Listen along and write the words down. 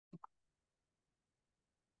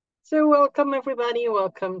So welcome everybody.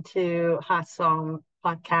 Welcome to Hot Song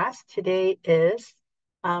Podcast. Today is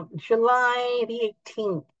July the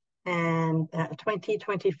 18th and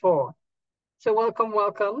 2024. So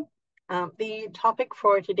welcome. The topic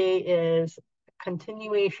for today is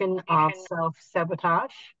continuation of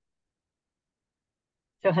self-sabotage.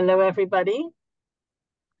 So hello everybody.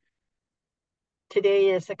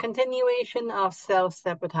 Today is a continuation of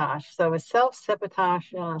self-sabotage. So it's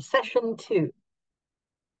self-sabotage session 2.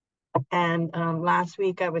 And last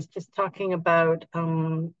week I was just talking about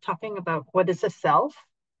what is a self,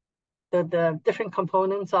 the different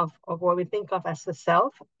components of what we think of as the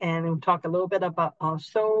self, and we'll talk a little bit about our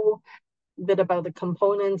soul, a bit about the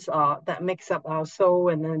components that makes up our soul,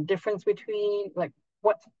 and the difference between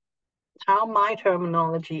how my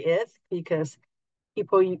terminology is, because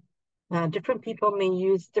different people may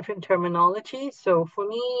use different terminology. So for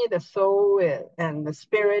me, the soul and the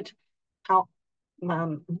spirit, how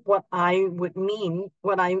what I would mean,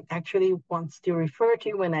 what I actually want to refer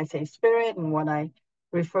to when I say spirit, and what I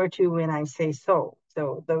refer to when I say soul.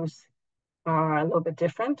 So those are a little bit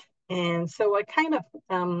different. And so I kind of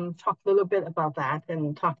talked a little bit about that,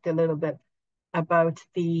 and talked a little bit about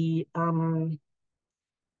the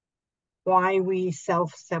why we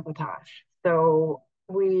self-sabotage. So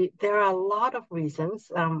there are a lot of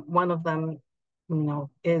reasons. One of them,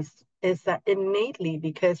 is that innately,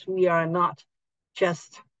 because we are not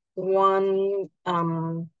just one,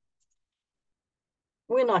 we're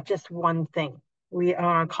not just one thing. We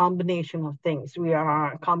are a combination of things. We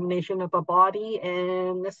are a combination of a body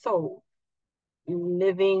and a soul,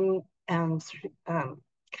 living kind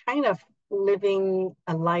of living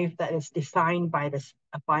a life that is designed by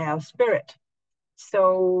our spirit.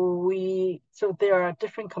 So there are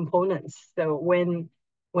different components. So when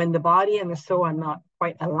the body and the soul are not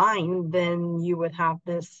quite aligned, then you would have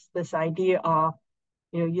this idea of,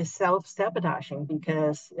 you're self-sabotaging,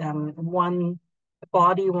 because one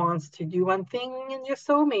body wants to do one thing and your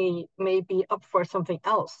soul may be up for something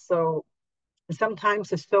else. So sometimes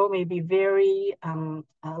the soul may be very a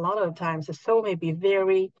lot of times the soul may be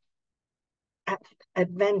very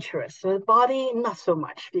adventurous. So the body, not so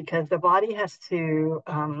much, because the body has to,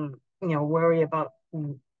 worry about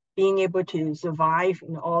being able to survive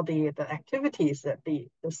in all the activities that the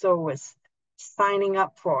soul was signing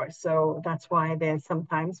up for. So that's why there's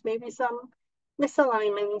sometimes maybe some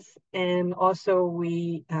misalignments. And also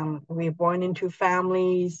we're born into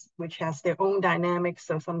families which has their own dynamics.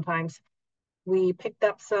 So sometimes we picked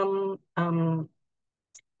up some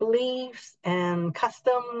beliefs and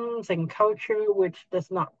customs and culture which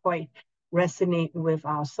does not quite resonate with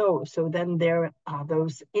our soul. So then there are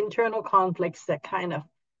those internal conflicts that kind of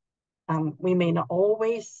we may not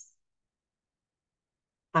always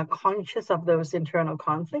are conscious of those internal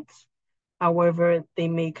conflicts. However, they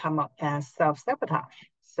may come up as self-sabotage.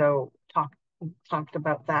 So talked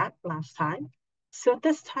about that last time. So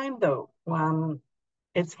this time though,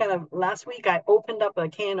 it's kind of, last week I opened up a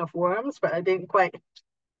can of worms, but I didn't quite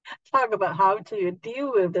talk about how to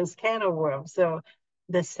deal with this can of worms. So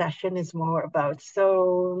this session is more about,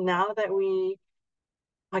 so now that we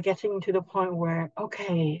are getting to the point where,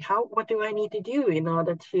 okay, what do I need to do in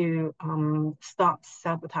order to stop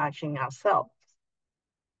sabotaging ourselves?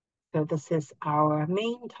 So this is our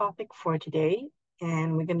main topic for today,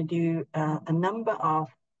 and we're going to do a number of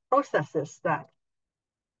processes that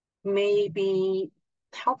may be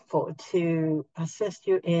helpful to assist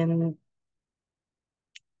you in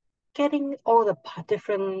getting all the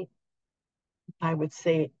different, I would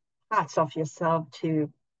say, parts of yourself to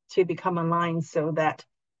become aligned, so that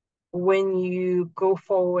when you go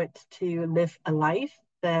forward to live a life,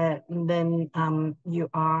 that then you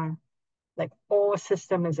are like all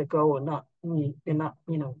system is a go. You're not,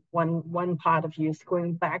 one part of you is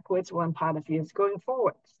going backwards, one part of you is going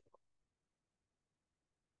forwards.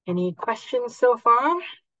 Any questions so far?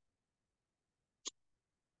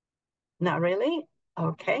 Not really?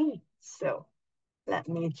 Okay, so let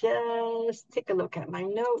me just take a look at my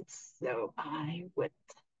notes. So I would,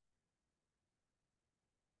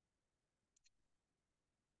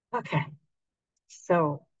 okay.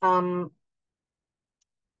 So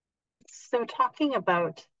talking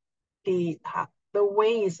about the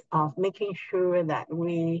ways of making sure that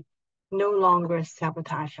we no longer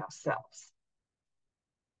sabotage ourselves.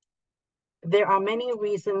 There are many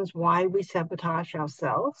reasons why we sabotage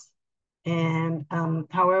ourselves, and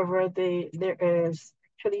however, there is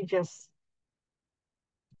actually just,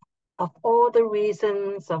 of all the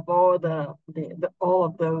reasons, of all all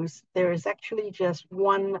of those, there is actually just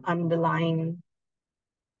one underlying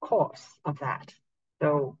cause of that.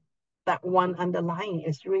 So that one underlying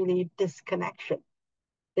is really disconnection.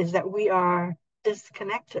 is that we are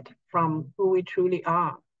disconnected from who we truly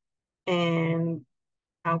are. And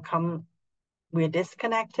how come we're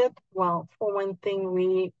disconnected? Well, for one thing,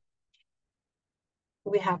 we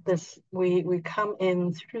have this, we come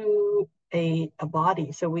in through a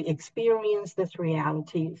body. So we experience this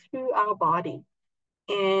reality through our body.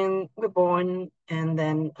 And we're born, and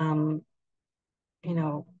then you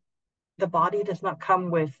know, the body does not come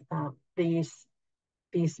with these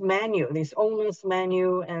manual, these owner's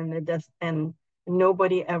manual, and it does, and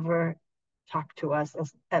nobody ever talked to us.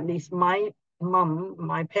 As, at least my mom,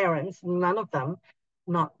 my parents, none of them,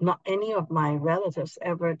 not any of my relatives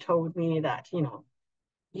ever told me that, you know,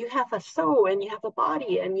 you have a soul and you have a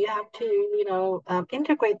body and you have to, you know,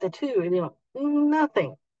 integrate the two. You know,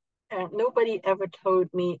 nothing. Nobody ever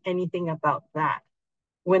told me anything about that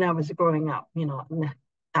when I was growing up. You know,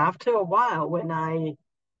 after a while, when I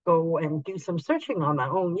go and do some searching on my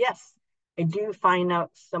own, yes, I do find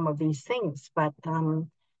out some of these things. But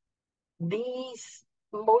these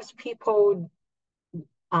most people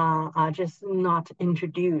are just not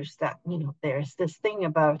introduced that, you know, there's this thing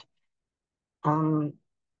about um,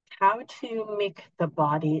 how to make the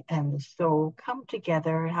body and the soul come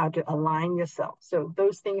together, how to align yourself. So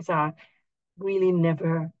those things are really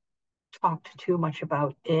never talked too much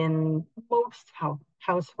about in most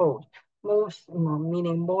households. Most, you know,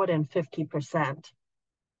 meaning more than 50%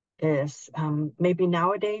 is maybe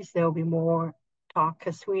nowadays there'll be more talk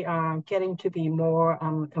because we are getting to be more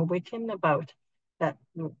awakened about that.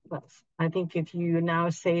 I think if you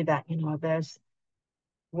now say that, you know, there's,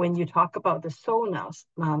 when you talk about the soul now,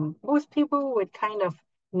 most people would kind of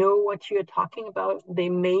know what you're talking about. They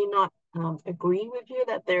may not agree with you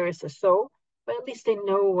that there is a soul, but at least they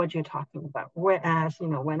know what you're talking about. Whereas, you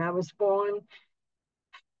know, when I was born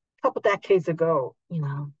a couple decades ago, you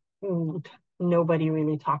know, nobody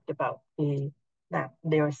really talked about that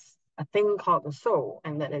there's a thing called the soul,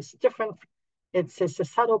 and that it's different. It's a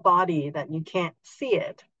subtle body that you can't see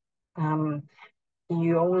it. Um,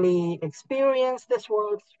 you only experience this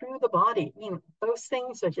world through the body. You know, those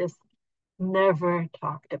things are just never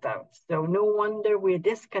talked about. So no wonder we're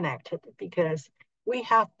disconnected, because we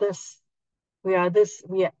have this, we are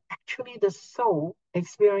actually the soul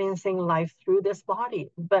experiencing life through this body,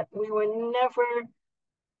 but we were never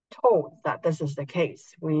told that this is the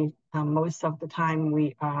case. We, most of the time,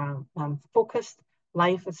 we are focused,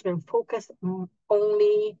 life has been focused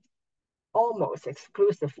only, almost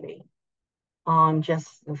exclusively on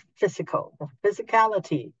just the physical, the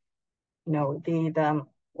physicality, you know, the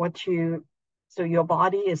what you, so your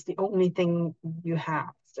body is the only thing you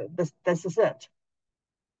have. So this is it.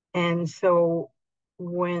 And so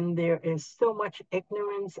when there is so much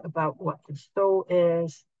ignorance about what the soul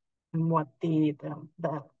is and what the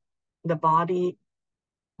body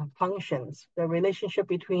functions, the relationship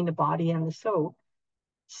between the body and the soul,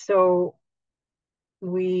 so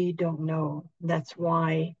we don't know. That's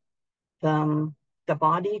why the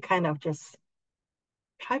body kind of just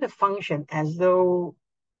try to function as though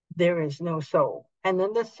there is no soul. And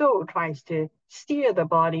then the soul tries to steer the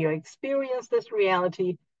body or experience this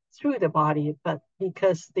reality through the body. But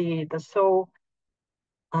because the soul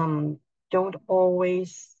don't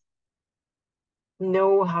always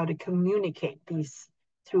know how to communicate these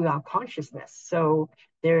through our consciousness. So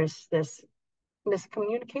there's this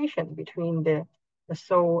miscommunication between the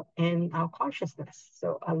soul and our consciousness.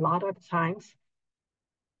 So a lot of times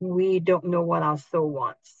we don't know what our soul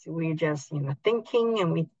wants. We just, you know, thinking,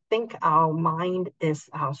 and we think our mind is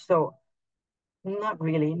our soul. Not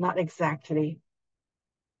really, not exactly.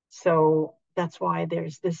 So that's why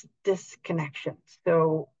there's this disconnection.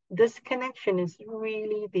 So this connection is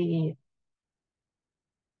really the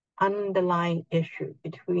underlying issue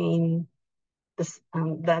between this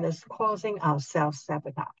that is causing our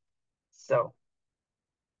self-sabotage. So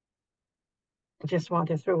I just want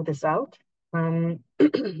to throw this out. And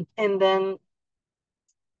then,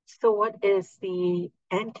 so what is the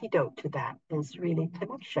antidote to that is really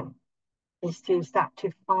connection, is to start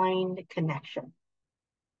to find connection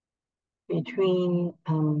between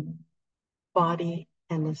body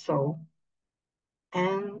and the soul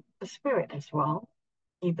and the spirit as well,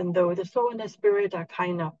 even though the soul and the spirit are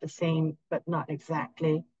kind of the same, but not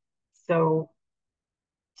exactly. So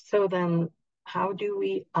then how do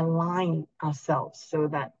we align ourselves so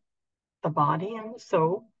that the body and the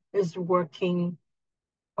soul is working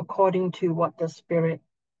according to what the spirit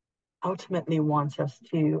ultimately wants us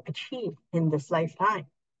to achieve in this lifetime?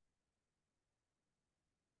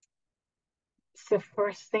 It's the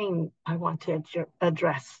first thing I want to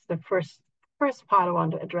address. The first part I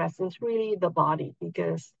want to address is really the body,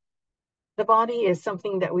 because the body is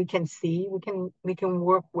something that we can see, we can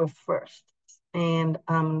work with first. And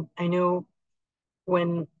I know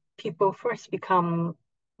when people first become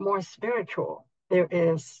more spiritual, there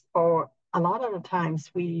is, or a lot of the times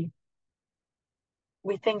we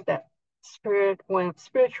think that when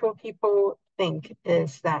spiritual people think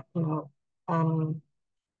is that,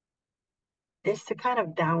 is to kind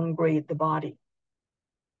of downgrade the body.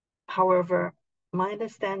 However, my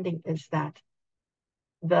understanding is that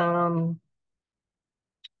the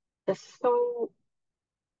the soul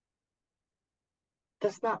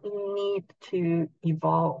does not need to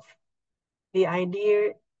evolve. The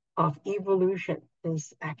idea of evolution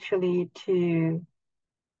is actually to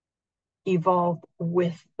evolve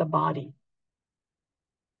with the body.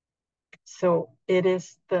 So it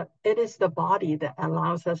is the body that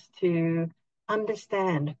allows us to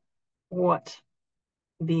understand what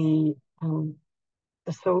the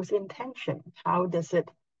the soul's intention. How does it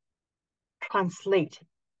translate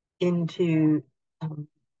into um,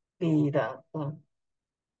 the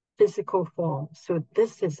physical form? So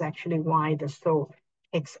this is actually why the soul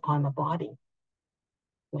takes on a body.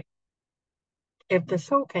 Like, if the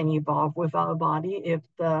soul can evolve without a body, if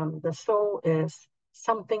the soul is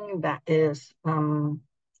something that is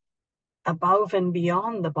above and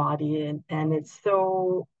beyond the body, and it's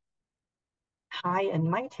so high and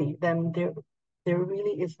mighty, then there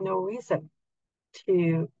really is no reason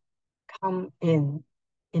to come in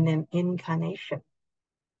an incarnation.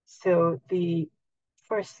 So the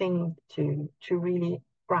first thing to really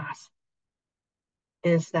grasp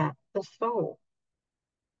is that the soul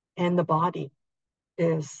and the body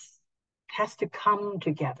is has to come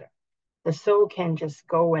together. The soul can just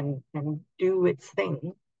go and do its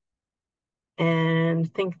thing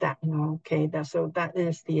and think that, okay, that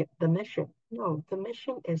is the mission. No, the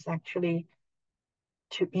mission is actually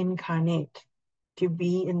to incarnate, to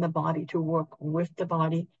be in the body, to work with the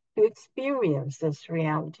body, to experience this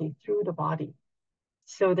reality through the body.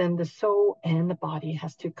 So then the soul and the body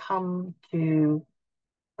has to come to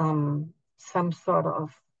some sort of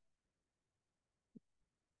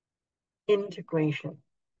integration,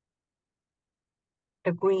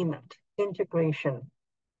 agreement, integration,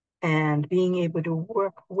 and being able to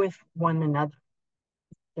work with one another,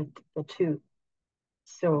 the two.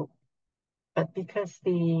 So, but because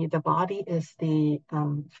the body is the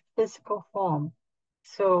physical form,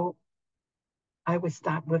 so I would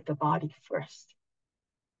start with the body first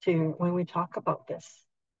to when we talk about this.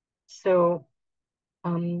 So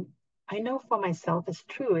um, I know for myself it's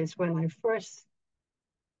true is when I first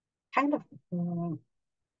kind of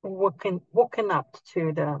woken up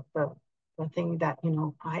to the thing that,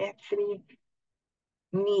 I actually,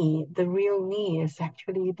 me, the real me is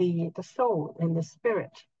actually the soul and the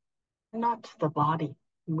spirit, not the body.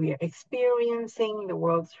 We are experiencing the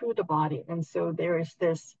world through the body. And so there is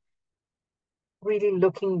this really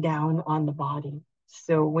looking down on the body.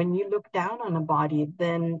 So when you look down on a body,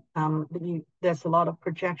 then there's a lot of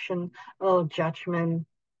projection, a little judgment,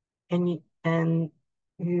 and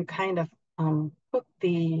you kind of put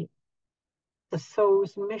the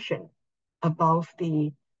soul's mission above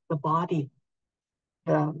the body,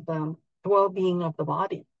 the well-being of the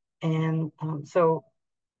body, and so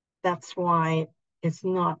that's why it's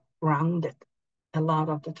not grounded. A lot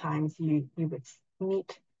of the times you would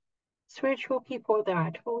meet spiritual people that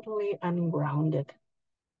are totally ungrounded,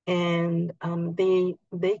 and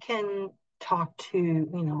they can talk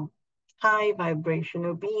to high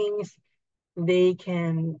vibrational beings. They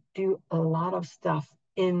can do a lot of stuff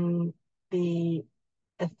in the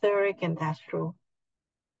etheric and astral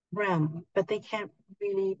realm, but they can't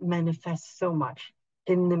really manifest so much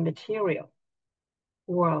in the material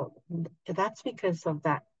world. That's because of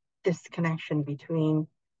that disconnection between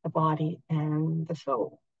the body and the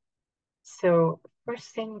soul. So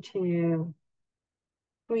first thing to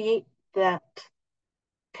create that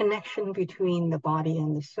connection between the body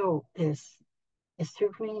and the soul is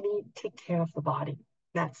to really take care of the body.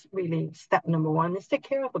 That's really step number one, is take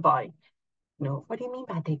care of the body. What do you mean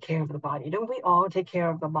by take care of the body? Don't we all take care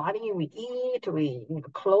of the body? We eat, we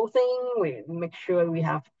clothing, we make sure we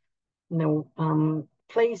have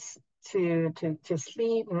place to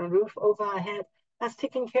sleep and a roof over our head. That's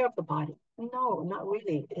taking care of the body. No, not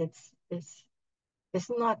really. It's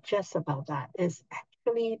not just about that. It's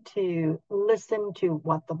actually to listen to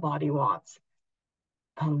what the body wants,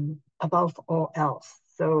 above all else.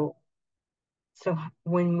 So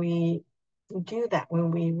when we do that,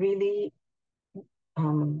 when we really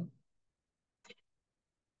um,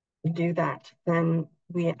 do that, then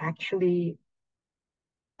we are actually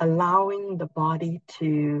allowing the body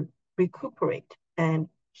to recuperate and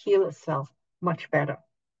heal itself much better.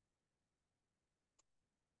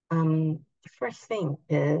 the first thing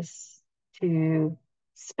is to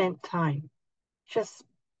spend time just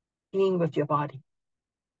being with your body.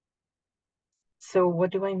 So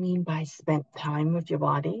what do I mean by spend time with your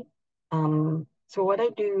body? So what I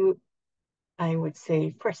do, I would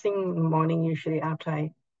say first thing in the morning, usually after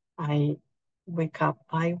I wake up,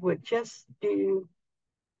 I would just do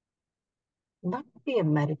not be a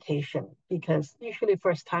meditation, because usually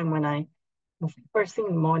first thing in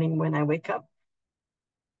the morning when I wake up,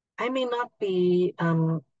 I may not be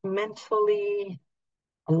mentally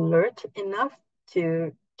alert enough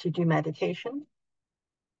to do meditation.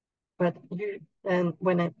 But and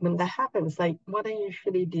when that happens, like what I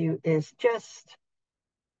usually do is just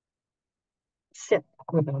sit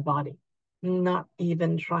with my body, not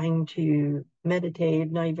even trying to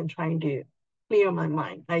meditate, not even trying to clear my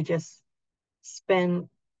mind. I just spend,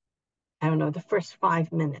 I don't know, the first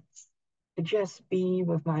 5 minutes to just be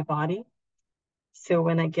with my body. So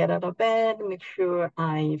when I get out of bed, make sure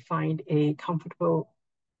I find a comfortable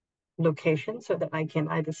location so that I can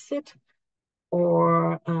either sit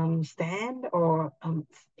or stand, or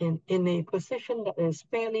in a position that is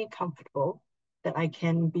fairly comfortable that I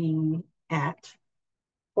can be at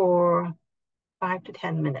for 5 to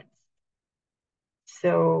 10 minutes.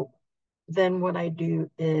 So then what I do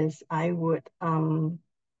is I would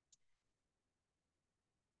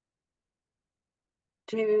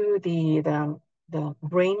do the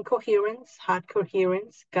brain coherence, heart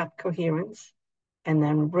coherence, gut coherence, and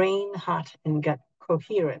then brain, heart, and gut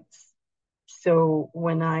coherence. So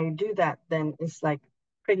when I do that, then it's like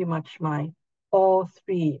pretty much all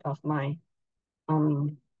three of my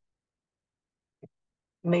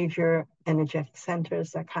major energetic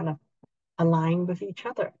centers are kind of aligned with each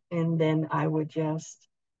other. And then I would just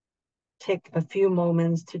take a few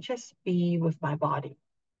moments to just be with my body.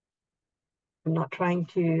 I'm not trying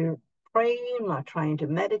to pray, I'm not trying to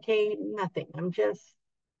meditate, nothing. I'm just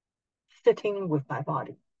sitting with my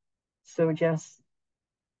body. So just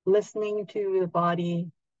listening to the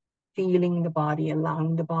body, feeling the body,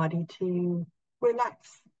 allowing the body to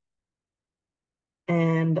relax.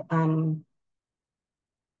 And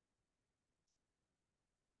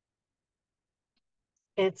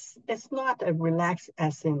it's not a relax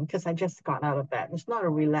as in, because I just got out of bed. It's not a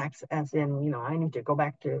relax as in, I need to go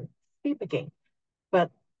back to sleep again. But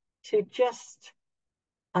to just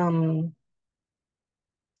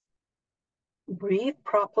breathe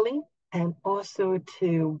properly, and also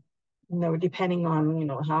to, depending on,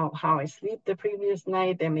 how I sleep the previous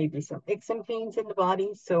night, there may be some aches and pains in the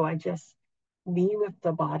body. So I just be with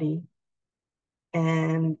the body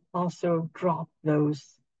and also drop those,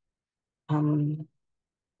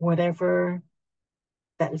 whatever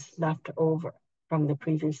that is left over from the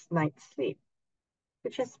previous night's sleep, to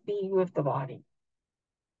just be with the body.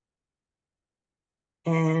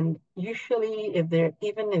 And usually,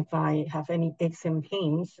 even if I have any aches and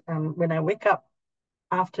pains, when I wake up,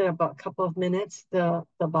 after about a couple of minutes, the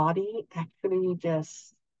body actually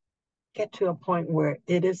just get to a point where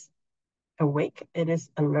it is awake, it is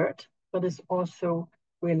alert, but it's also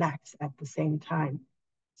relaxed at the same time.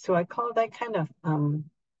 So I call that kind of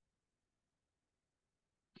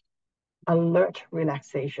alert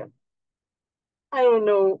relaxation. I don't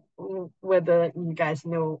know whether you guys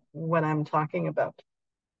know what I'm talking about.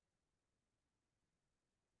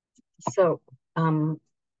 So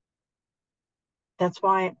that's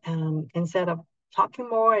why instead of talking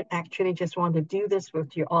more, I actually just want to do this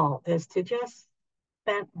with you all, is to just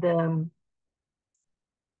spend the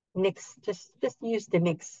just use the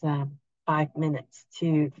next 5 minutes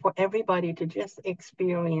for everybody to just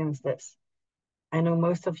experience this. I know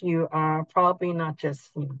most of you are probably not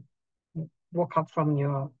just woke up from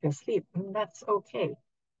your sleep, and that's okay.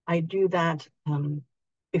 I do that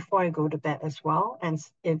before I go to bed as well. And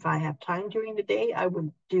if I have time during the day, I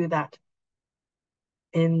would do that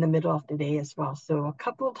in the middle of the day as well. So a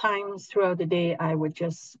couple of times throughout the day, I would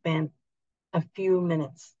just spend a few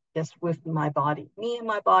minutes just with my body, me and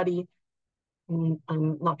my body. I'm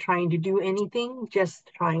not trying to do anything, just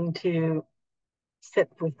trying to sit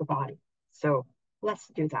with the body. So let's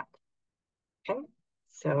do that. Okay.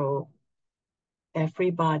 So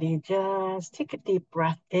everybody just take a deep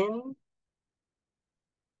breath in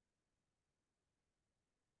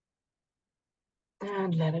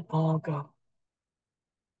and let it all go.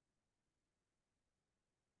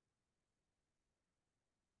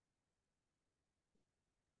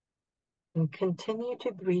 And continue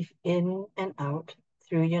to breathe in and out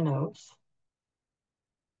through your nose.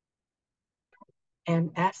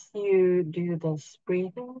 And as you do this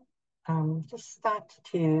breathing, just start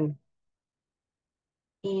to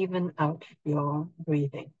even out your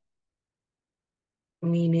breathing.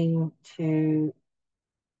 meaning to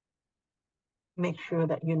make sure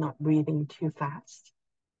that you're not breathing too fast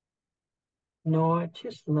nor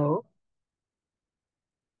too slow.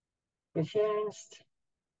 But just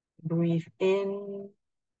breathe in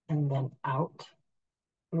and then out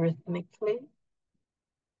rhythmically.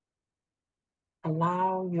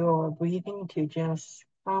 Allow your breathing to just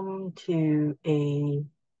come to a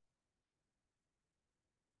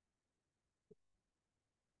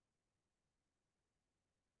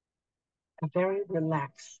very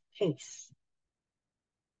relaxed pace.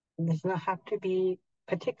 It does not have to be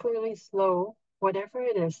particularly slow. Whatever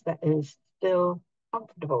it is that is still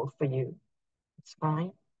comfortable for you, it's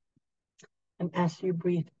fine. And as you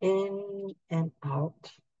breathe in and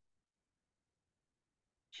out,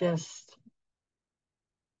 just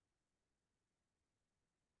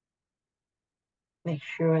make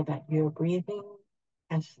sure that you're breathing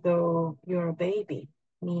as though you're a baby,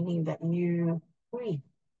 meaning that you breathe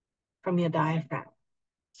from your diaphragm.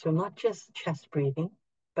 So not just chest breathing,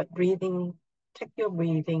 but breathing, take your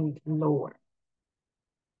breathing lower.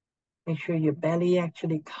 Make sure your belly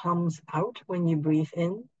actually comes out when you breathe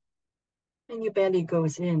in, and your belly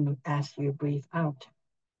goes in as you breathe out.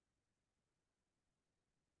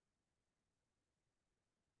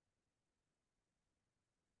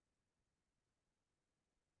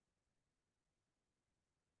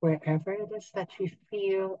 Wherever it is that you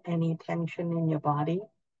feel any tension in your body,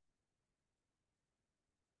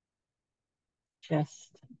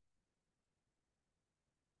 just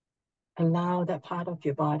allow that part of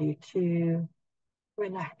your body to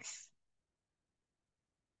relax.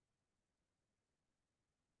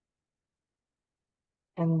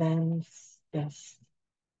 And then just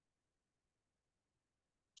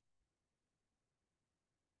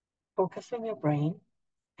focus on your brain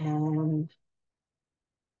and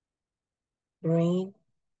brain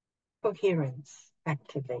coherence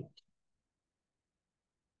activate.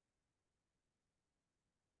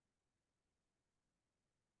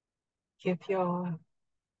 Give your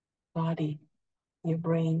body, your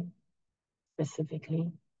brain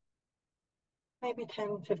specifically, maybe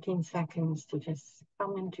 10, 15 seconds to just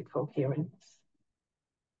come into coherence.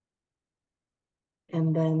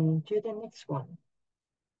 And then do the next one.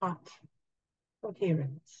 Heart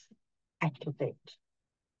coherence activate.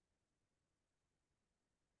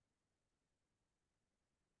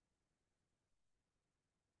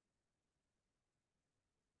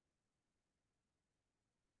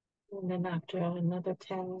 And then after another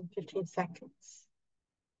 10, 15 seconds,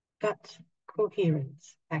 gut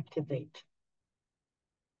coherence activate.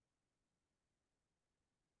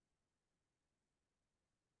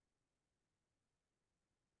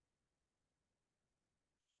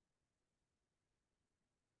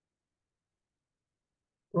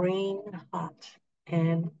 Brain, heart,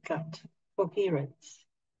 and gut coherence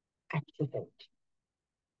activate.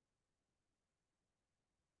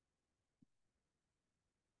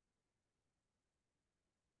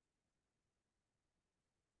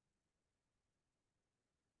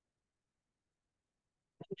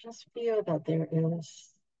 And just feel that there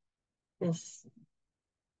is this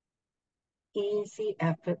easy,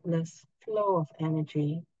 effortless flow of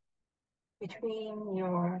energy between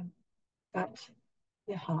your gut,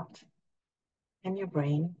 your heart, and your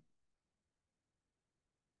brain.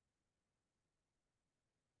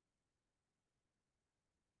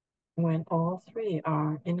 When all three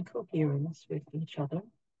are in coherence with each other,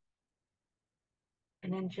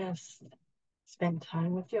 and then just spend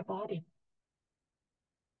time with your body.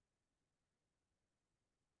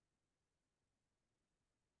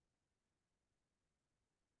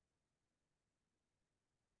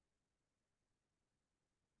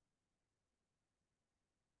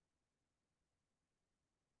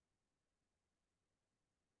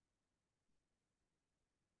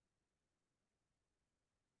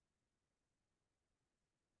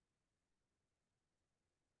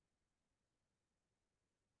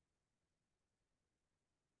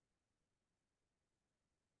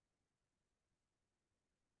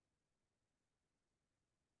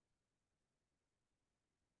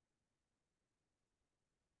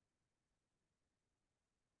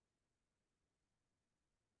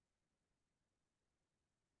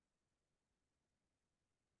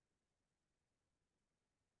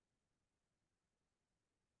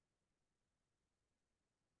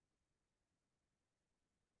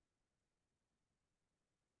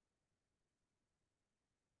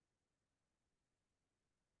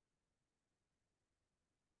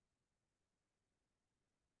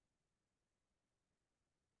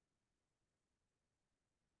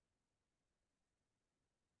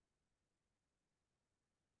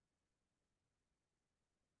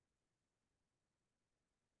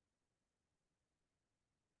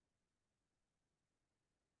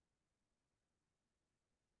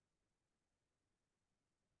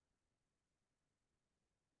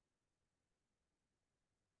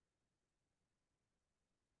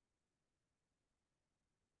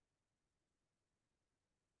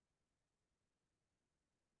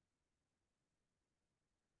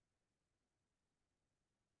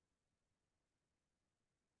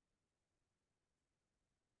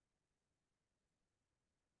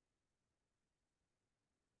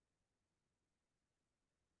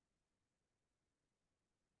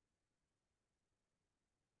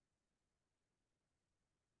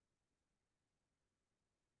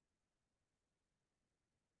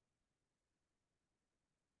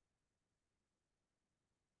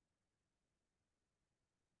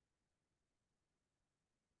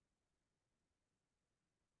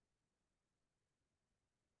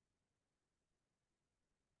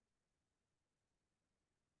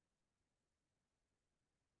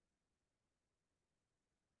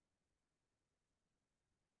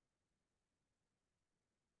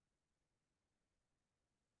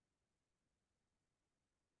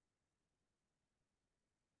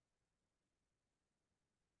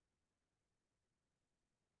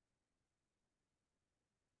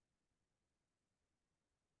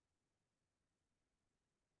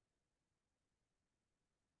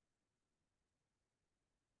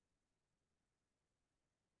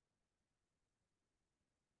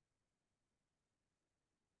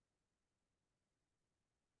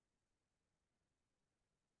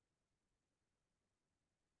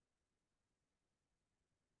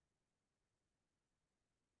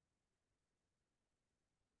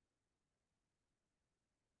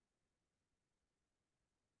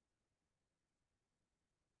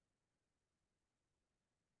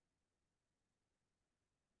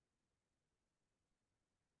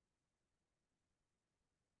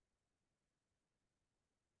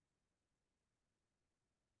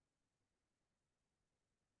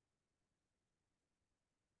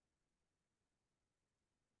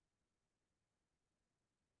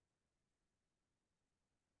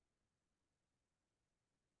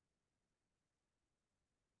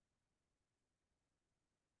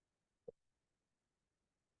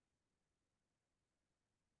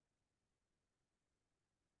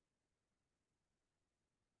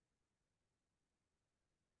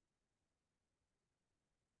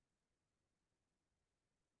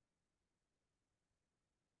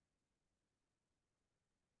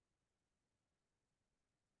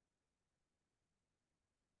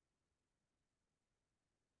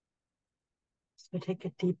 So take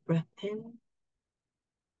a deep breath in.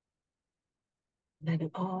 Let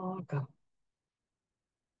it all go.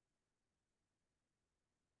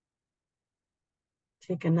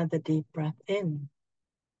 Take another deep breath in.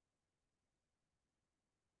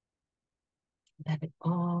 Let it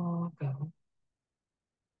all go.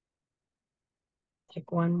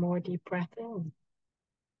 Take one more deep breath in.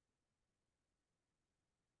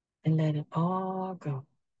 And let it all go.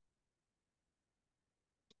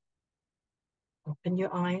 Open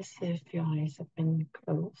your eyes if your eyes have been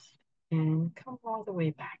closed. And come all the way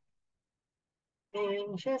back.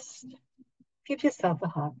 And just give yourself a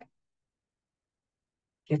hug.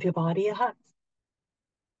 Give your body a hug.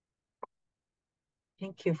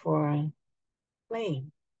 Thank you for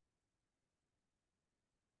playing.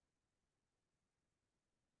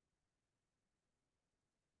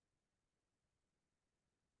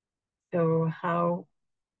 So how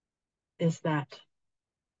is that?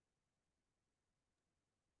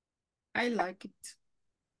 I like it.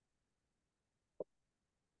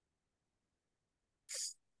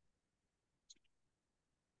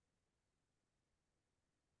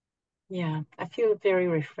 Yeah, I feel very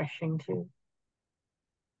refreshing too.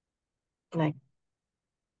 Like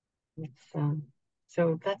it's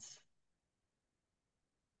so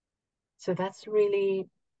that's really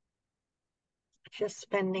just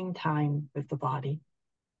spending time with the body,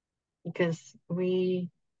 because we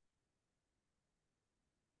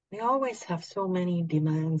always have so many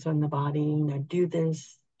demands on the body, do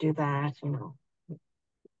this, do that,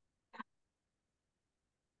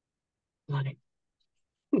 like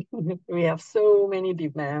we have so many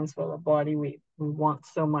demands for the body. We want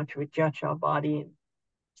so much, we judge our body and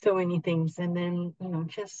so many things. And then,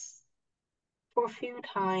 just for a few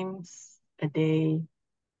times a day,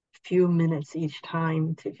 few minutes each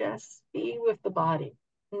time to just be with the body.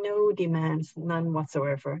 No demands, none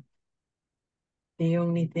whatsoever. The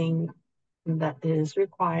only thing that is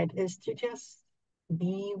required is to just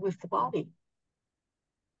be with the body.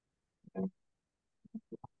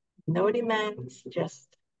 No demands, just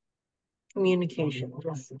communication,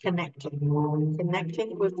 just connecting with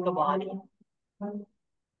the body,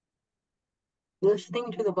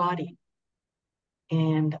 listening to the body.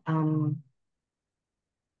 And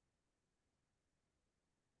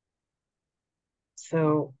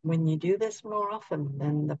so when you do this more often,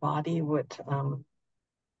 then the body would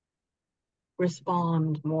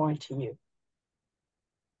respond more to you.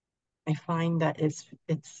 I find that it's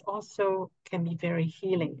also can be very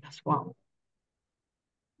healing as well.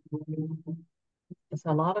 Because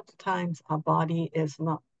a lot of the times our body is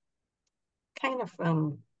not kind of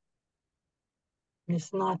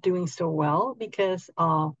is not doing so well because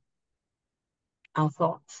of our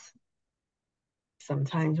thoughts.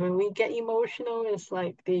 Sometimes when we get emotional, it's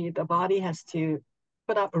like the body has to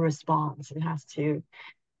put up a response. It has to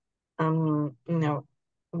the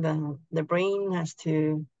brain has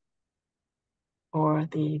to, or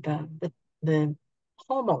the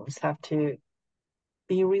hormones have to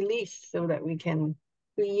be released so that we can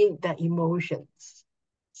create that emotions.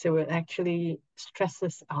 So it actually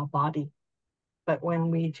stresses our body. But when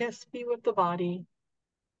we just be with the body,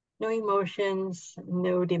 no emotions,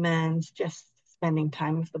 no demands, just spending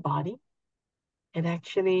time with the body, it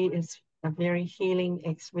actually is a very healing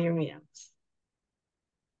experience.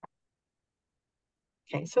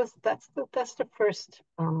 Okay, so that's the first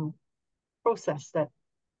process that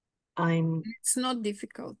I'm. It's not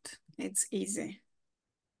difficult. It's easy.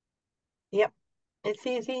 Yep, it's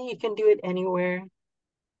easy. You can do it anywhere.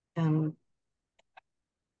 Um,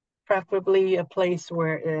 Preferably a place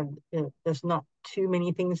where there's not too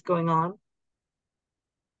many things going on.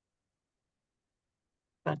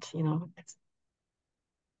 But you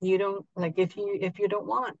don't, like, if you don't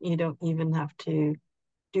want, you don't even have to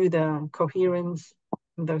do the coherence,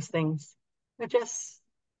 those things. But just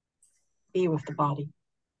be with the body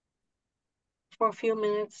for a few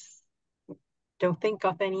minutes. Don't think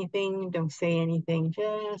of anything. Don't say anything.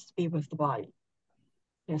 Just be with the body.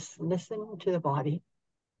 Just listen to the body.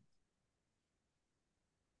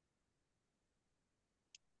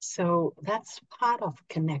 So that's part of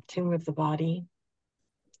connecting with the body.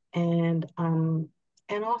 And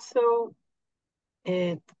also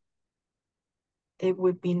it it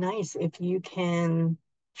would be nice if you can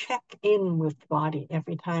check in with the body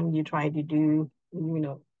every time you try to do,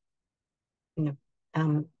 you know,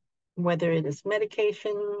 whether it is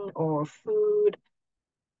medication or food,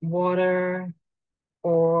 water,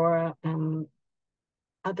 or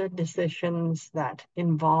other decisions that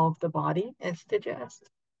involve the body, is to just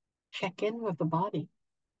check in with the body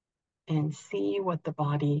and see what the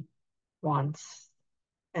body wants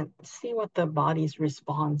and see what the body's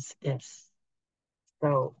response is.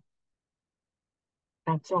 So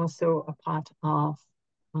that's also a part of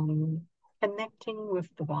connecting with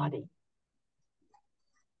the body.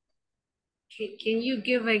 Can you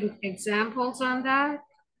give examples on that?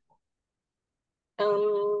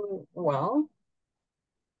 Well,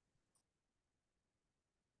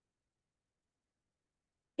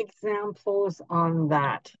 examples on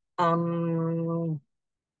that.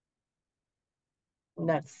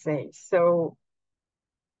 Let's see. So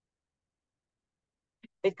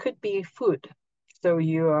it could be food. So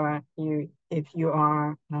if you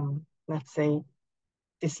are let's say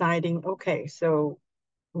deciding, okay, so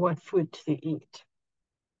what food to eat.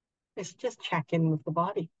 It's just check in with the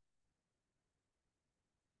body.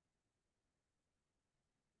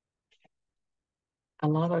 A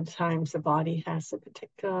lot of times the body has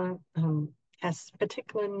particular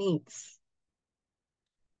needs,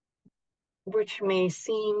 which may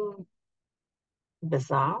seem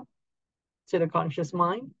bizarre to the conscious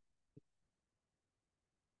mind.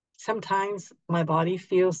 Sometimes my body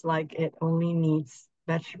feels like it only needs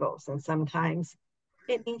vegetables, and sometimes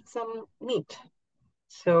it needs some meat.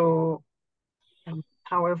 So,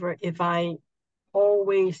 however, if I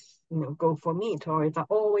always go for meat, or if I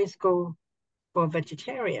always go for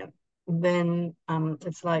vegetarian, then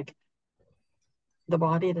it's like the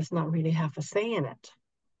body does not really have a say in it.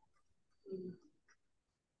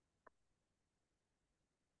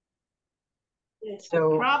 Yes, the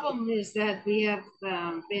So problem is that we have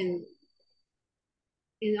been,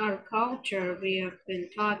 in our culture, we have been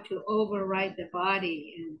taught to override the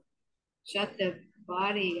body and shut the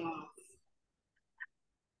body off.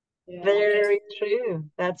 Yeah, very true.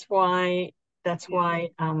 That's why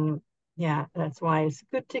yeah. yeah, that's why it's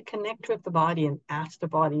good to connect with the body and ask the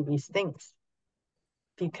body these things.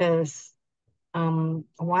 Because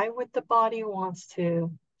why would the body wants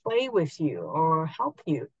to play with you or help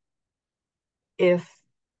you if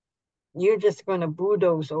you're just going to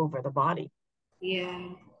bulldoze over the body? Yeah.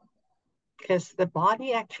 Because the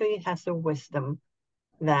body actually has a wisdom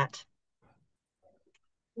that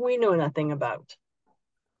we know nothing about.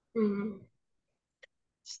 Mm-hmm.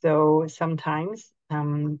 So sometimes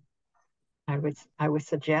I would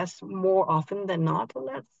suggest more often than not,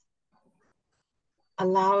 let's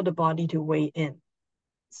allow the body to weigh in.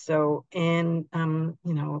 So, and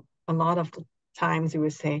a lot of the times you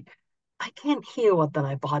would say, I can't hear what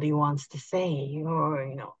my body wants to say,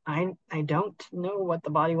 or I don't know what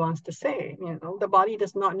the body wants to say. The body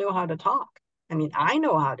does not know how to talk. I mean, I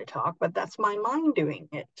know how to talk, but that's my mind doing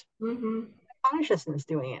it, Mm-hmm. consciousness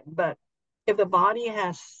doing it. But if the body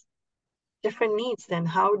has different needs, then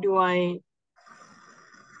how do I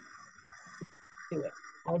do it?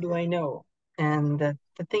 How do I know? And the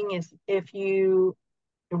thing is, if you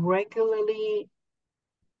regularly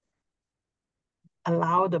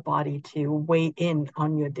allow the body to weigh in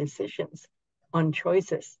on your decisions, on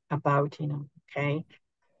choices about, okay,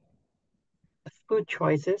 food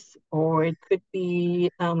choices, or it could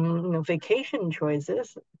be, vacation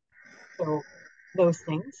choices. So those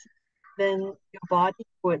things, then your body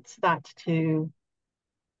would start to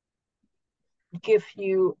give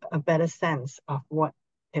you a better sense of what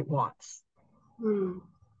it wants. Mm.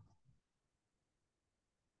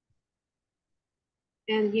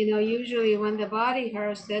 And usually when the body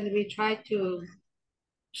hurts, then we try to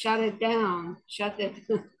shut it down, shut the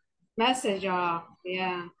message off.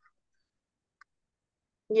 Yeah.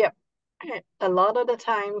 Yep. A lot of the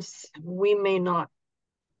times we may not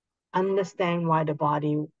understand why the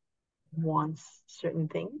body wants certain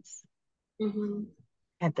things Mm-hmm.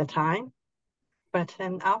 at the time, but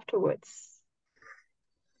then afterwards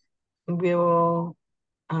we'll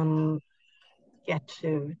get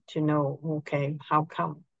to know, okay, how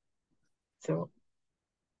come? So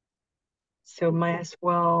might as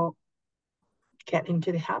well get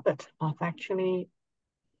into the habit of actually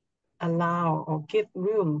allow or give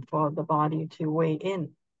room for the body to weigh in.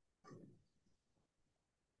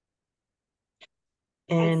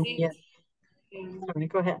 I And think, yes, sorry,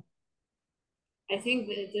 go ahead. I think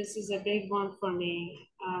that this is a big one for me.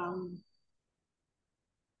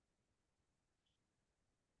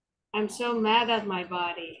 I'm so mad at my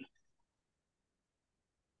body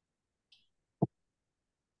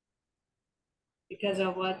because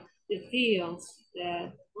of what it feels,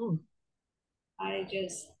 that Mm. I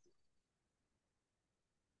just,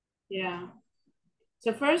 yeah.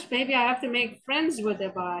 So first, maybe I have to make friends with the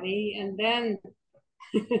body, and then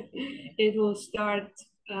it will start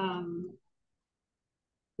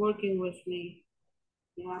working with me.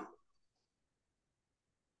 Yeah.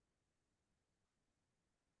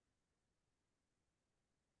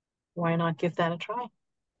 Why not give that a try?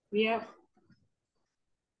 Yeah.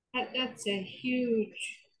 That's a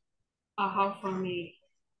huge aha for me.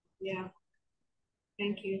 Yeah.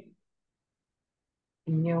 Thank you.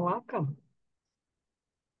 You're welcome.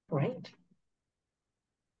 Great.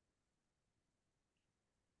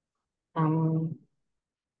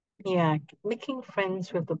 Yeah, making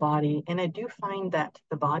friends with the body. And I do find that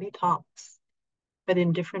the body talks, but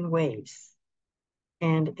in different ways.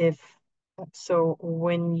 And so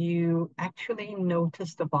when you actually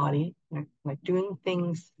notice the body, like doing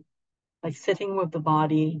things like sitting with the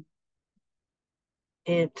body,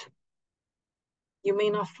 you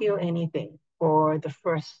may not feel anything for the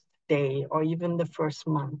first day or even the first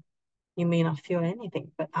month. You may not feel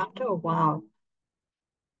anything, but after a while,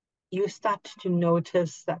 you start to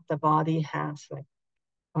notice that the body has like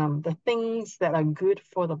the things that are good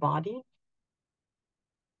for the body.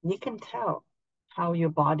 You can tell how your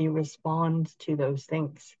body responds to those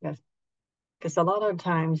things. Because a lot of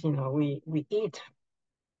times, we eat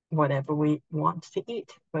whatever we want to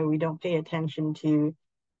eat, but we don't pay attention to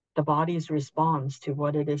the body's response to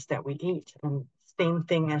what it is that we eat. And same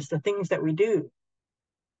thing as the things that we do.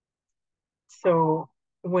 So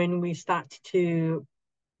when we start to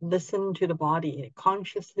listen to the body,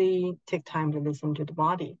 consciously take time to listen to the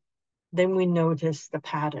body, then we notice the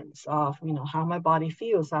patterns of, how my body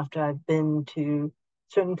feels after I've been to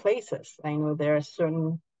certain places. I know there are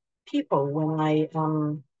certain people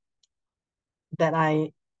that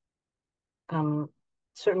I,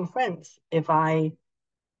 certain friends, if I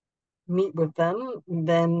meet with them,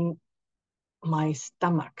 then my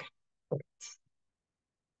stomach hurts.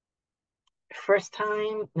 First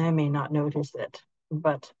time, I may not notice it,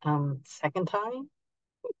 but second time,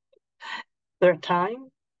 third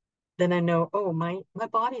time, then I know, oh, my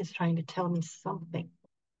body is trying to tell me something.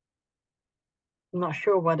 I'm not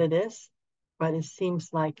sure what it is, but it seems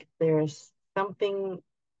like there's something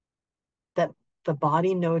that the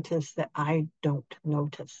body noticed that I don't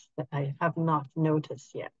notice, that I have not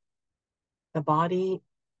noticed yet. The body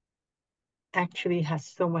actually has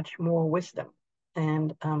so much more wisdom.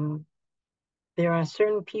 And there are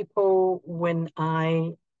certain people, when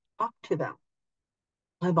I talk to them,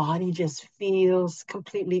 my body just feels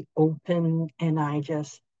completely open, and I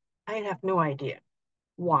have no idea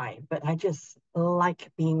why, but I just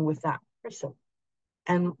like being with that person.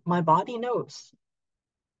 And my body knows.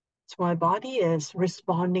 So my body is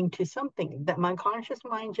responding to something that my conscious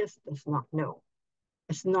mind just does not know.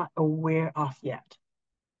 It's not aware of yet.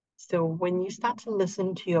 So when you start to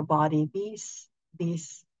listen to your body, these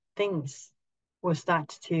things will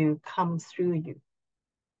start to come through you.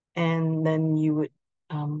 And then you would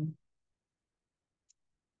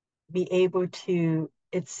be able to,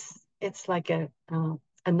 it's like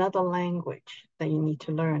another language that you need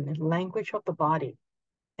to learn, a language of the body.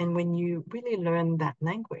 And when you really learn that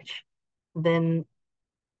language, then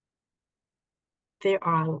there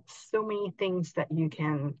are so many things that you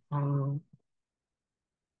can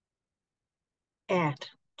add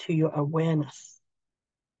to your awareness,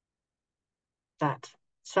 that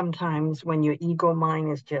sometimes when your ego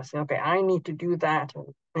mind is just, okay, I need to do that.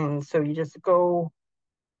 And so you just go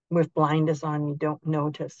with blinders on, you don't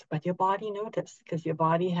notice, but your body notices, because your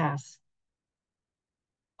body has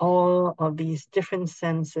all of these different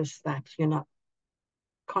senses that you're not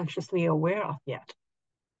consciously aware of yet.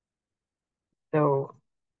 So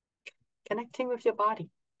connecting with your body,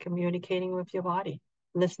 communicating with your body,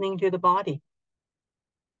 listening to the body.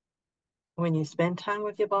 When you spend time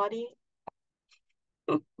with your body,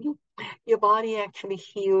 your body actually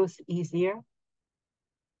heals easier.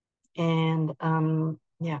 And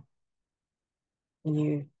yeah,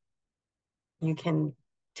 you can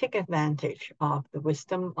take advantage of the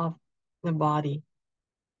wisdom of the body,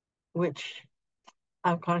 which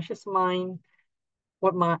our conscious mind,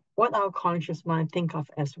 what our conscious mind think of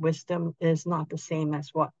as wisdom is not the same as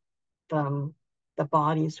what the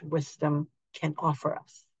body's wisdom can offer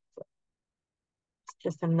us. So it's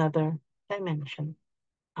just another dimension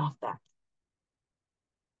of that.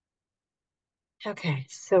 Okay,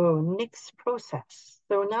 so next process.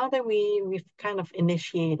 So now that we've kind of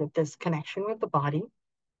initiated this connection with the body,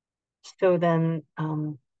 so then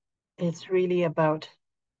it's really about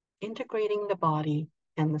integrating the body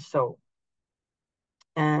and the soul.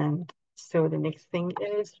 And so the next thing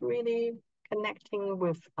is really connecting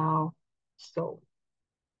with our soul.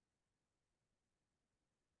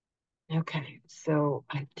 Okay, so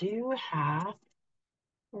I do have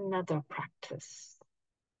another practice.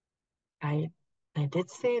 I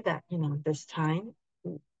did say that, this time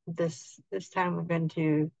we're going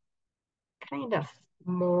to kind of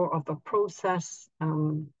more of a process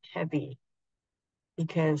heavy,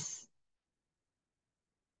 because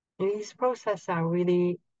these processes are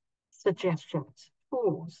really suggestions,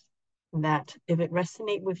 tools that if it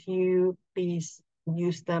resonates with you, please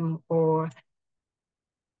use them or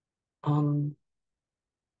kind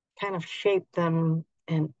of shape them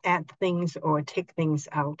and add things or take things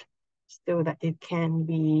out so that it can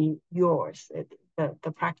be yours.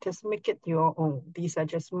 The practice, make it your own. These are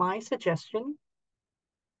just my suggestions.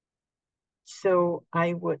 So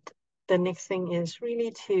the next thing is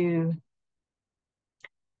really to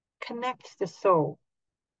connect the soul,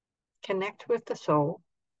 connect with the soul,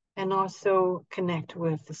 and also connect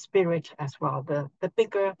with the spirit as well, the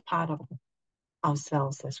bigger part of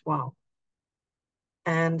ourselves as well.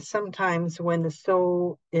 And sometimes when the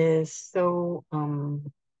soul is so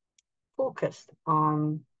focused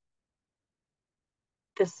on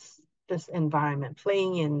this environment,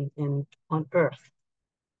 playing in on earth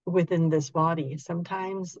within this body,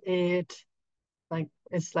 sometimes it's like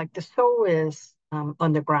the soul is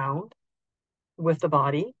on the ground with the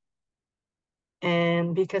body,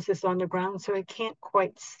 and because it's on the ground, so it can't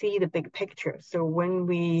quite see the big picture. So when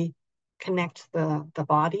we connect the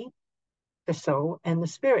body, the soul, and the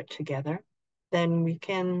spirit together, then we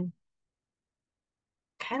can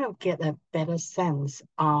kind of get a better sense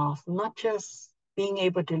of not just being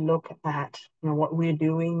able to look at what we're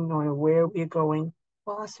doing or where we're going,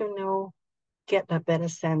 but also get a better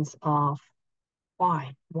sense of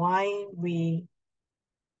why we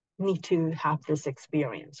need to have this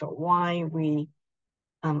experience or why we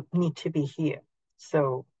need to be here.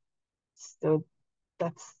 So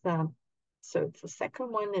that's so the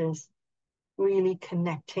second one is really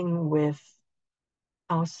connecting with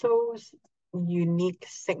our soul's unique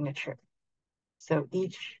signature. So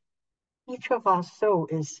each of our soul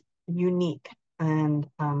is unique, and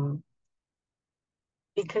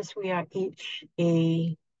because we are each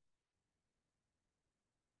a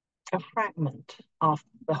fragment of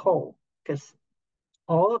the whole, because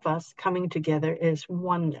all of us coming together is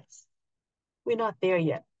oneness. We're not there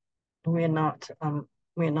yet. We're not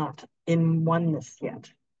in oneness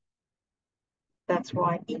yet. That's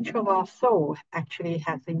why each of our soul actually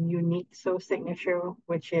has a unique soul signature,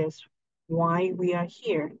 which is why we are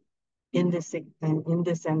here in this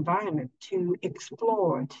environment, to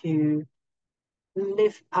explore, to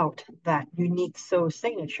live out that unique soul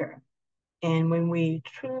signature. And when we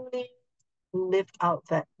truly live out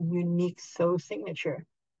that unique soul signature,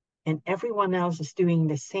 and everyone else is doing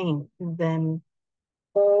the same, then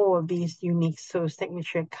all of these unique soul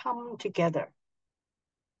signature come together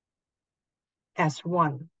as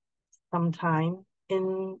one sometime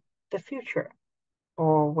in the future,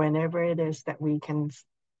 or whenever it is that we can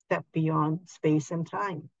step beyond space and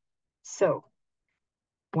time. So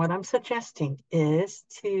what I'm suggesting is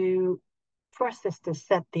first is to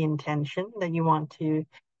set the intention that you want to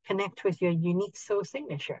connect with your unique soul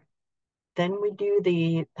signature. Then we do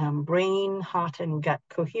the brain, heart, and gut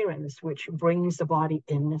coherence, which brings the body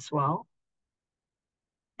in as well.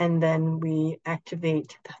 And then we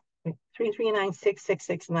activate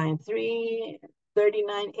 33966693,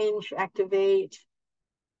 39-inch activate.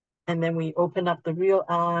 And then we open up the real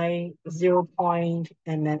eye, 0 point,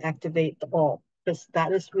 and then activate the all. Because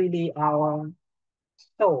that is really our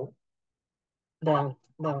soul, the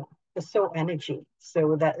soul energy.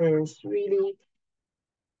 So that is really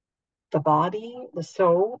the body, the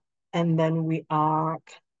soul, and then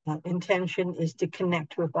intention is to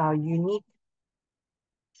connect with our unique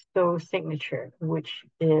soul signature, which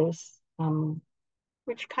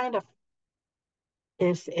kind of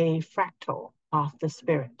is a fractal of the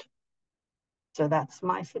spirit. So that's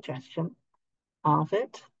my suggestion of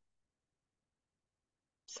it.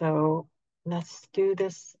 So let's do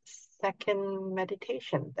this second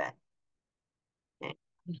meditation then.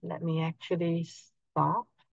 Let me actually stop.